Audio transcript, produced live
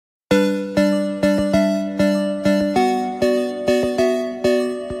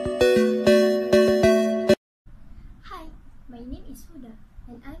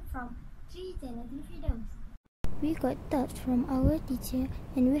got tasks from our teacher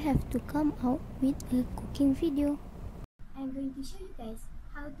and we have to come out with a cooking video. I'm going to show you guys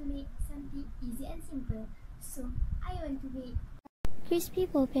how to make something easy and simple. So, I want to make crispy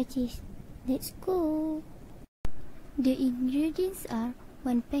Popia cheese. Let's go! The ingredients are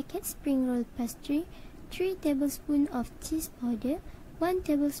 1 packet spring roll pastry, 3 tablespoons of cheese powder, 1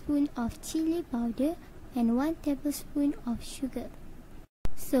 tablespoon of chili powder, and 1 tablespoon of sugar.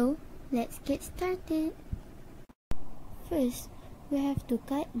 So, let's get started. First, we have to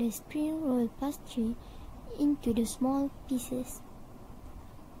cut the spring roll pastry into the small pieces.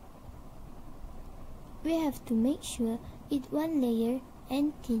 We have to make sure it's one layer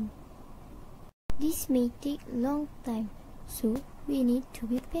and thin. This may take long time, so we need to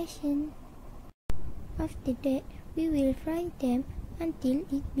be patient. After that, we will fry them until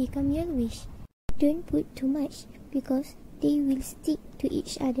it becomes yellowish. Don't put too much because they will stick to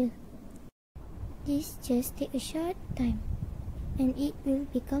each other. This just take a short time and it will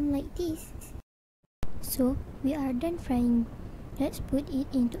become like this. So we are done frying. Let's put it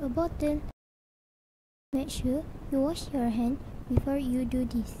into a bottle. Make sure you wash your hand before you do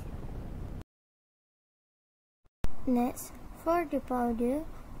this. Next, for the powder,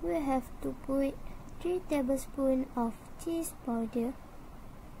 we have to put 3 tablespoons of cheese powder,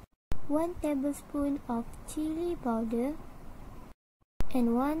 1 tablespoon of chili powder,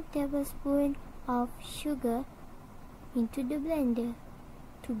 and 1 tablespoon of sugar into the blender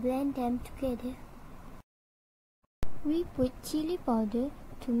to blend them together. We put chili powder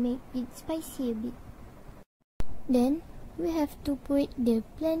to make it spicy a bit. Then, we have to put the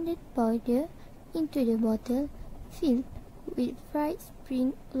blended powder into the bottle filled with fried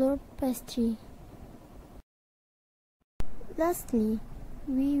spring roll pastry. Lastly,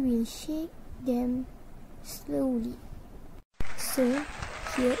 we will shake them slowly. So,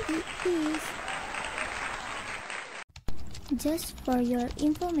 here it is. Just for your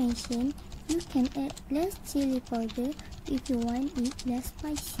information, you can add less chili powder if you want it less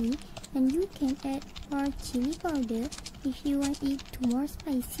spicy, and you can add more chili powder if you want it to more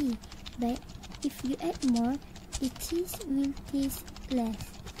spicy. But if you add more, the cheese will taste less.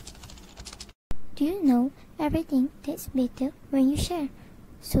 Do you know everything tastes better when you share?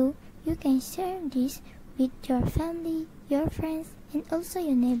 So you can share this with your family, your friends, and also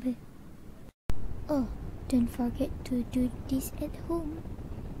your neighbor. Oh, don't forget to do this at home.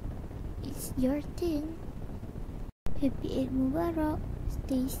 It's your turn. Happy Eid Mubarak.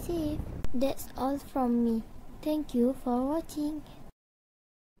 Stay safe. That's all from me. Thank you for watching.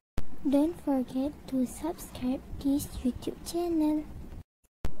 Don't forget to subscribe this YouTube channel.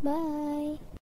 Bye.